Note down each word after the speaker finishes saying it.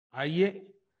आइए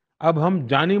अब हम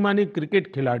जानी मानी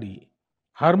क्रिकेट खिलाड़ी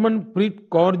हरमनप्रीत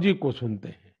कौर जी को सुनते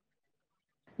हैं।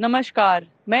 नमस्कार,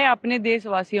 मैं अपने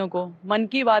देशवासियों को मन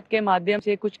की बात के माध्यम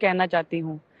से कुछ कहना चाहती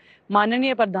हूँ।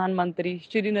 माननीय प्रधानमंत्री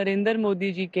श्री नरेंद्र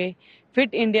मोदी जी के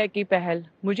फिट इंडिया की पहल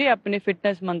मुझे अपने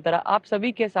फिटनेस मंत्र आप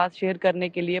सभी के साथ शेयर करने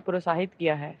के लिए प्रोत्साहित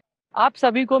किया है। आप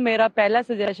सभी को मेरा पहला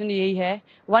सजेशन यही है,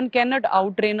 one can not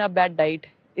out train a bad diet.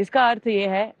 इसका अर्थ ये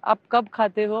है, आप कब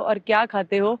खाते हो और क्या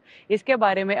खाते हो, इसके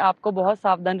बारे में आपको बहुत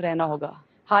सावधान रहना होगा।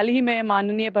 हाल ही में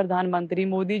माननीय प्रधानमंत्री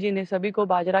मोदी जी ने सभी को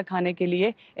बाजरा खाने के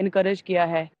लिए इनकरेज किया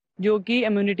है, जो कि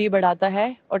इम्यूनिटी बढ़ाता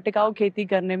है और टिकाऊ खेती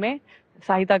करने में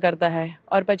सहायता करता है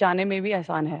और पचाने में भी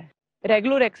आसान है।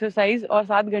 रेगुलर एक्सरसाइज और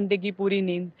 7 घंटे की पूरी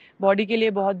नींद बॉडी के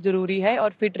लिए बहुत जरूरी है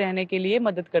और फिट रहने के लिए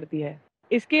मदद करती है।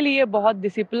 इसके लिए बहुत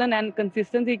डिसिप्लिन एंड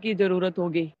कंसिस्टेंसी की जरूरत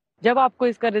होगी। जब आपको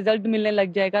इसका रिजल्ट मिलने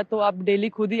लग जाएगा तो आप डेली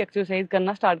खुद ही एक्सरसाइज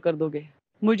करना स्टार्ट कर दोगे।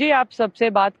 मुझे आप सबसे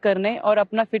बात करने और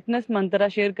अपना फिटनेस मंत्र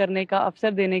शेयर करने का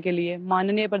अवसर देने के लिए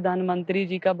माननीय प्रधानमंत्री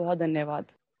जी का बहुत धन्यवाद।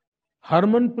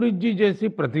 हरमनप्रीत जी जैसी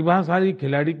प्रतिभाशाली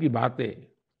खिलाड़ी की बातें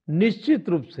निश्चित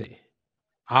रूप से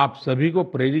आप सभी को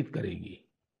प्रेरित करेगी।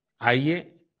 आइए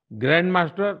ग्रैंड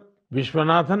मास्टर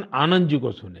विश्वनाथन आनंद जी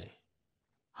को सुने।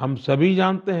 हम सभी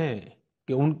जानते हैं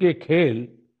कि उनके खेल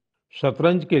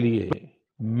शतरंज के लिए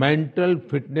मेंटल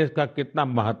फिटनेस का कितना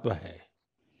महत्व है।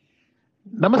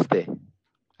 Namaste.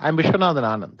 I'm Viswanathan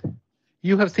Anand.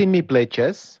 You have seen me play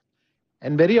chess,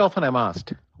 and very often I'm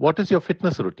asked, what is your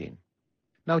fitness routine?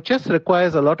 Now, chess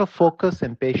requires a lot of focus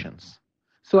and patience.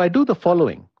 So I do the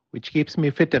following, which keeps me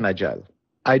fit and agile.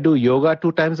 I do yoga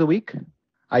 2 times a week.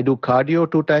 I do cardio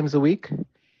 2 times a week.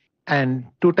 And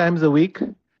 2 times a week,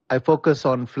 I focus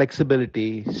on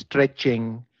flexibility,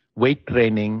 stretching, weight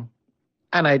training,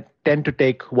 and I tend to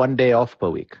take 1 day off per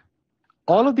week.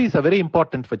 All of these are very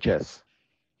important for chess.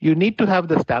 You need to have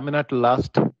the stamina to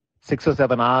last 6 or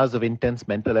 7 hours of intense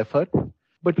mental effort,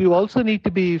 but you also need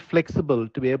to be flexible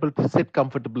to be able to sit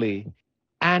comfortably,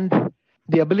 and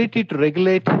the ability to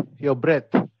regulate your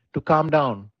breath to calm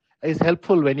down is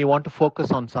helpful when you want to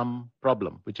focus on some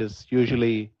problem, which is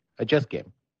usually a chess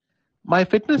game. My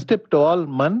fitness tip to all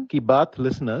Mann Ki Baat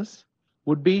listeners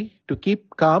would be to keep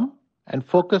calm and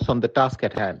focus on the task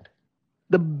at hand.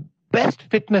 The best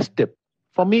fitness tip,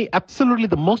 for me, absolutely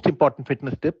the most important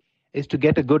fitness tip, is to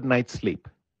get a good night's sleep.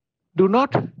 Do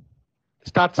not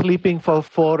start sleeping for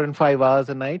 4 and 5 hours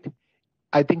a night.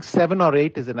 I think 7 or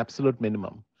 8 is an absolute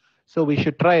minimum. So we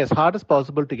should try as hard as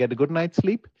possible to get a good night's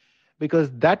sleep, because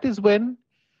that is when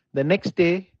the next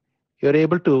day you're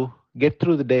able to get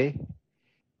through the day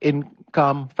in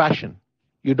calm fashion.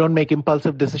 You don't make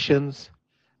impulsive decisions.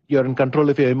 You're in control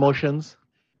of your emotions.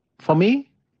 For me,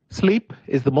 sleep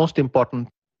is the most important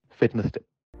fitness tip.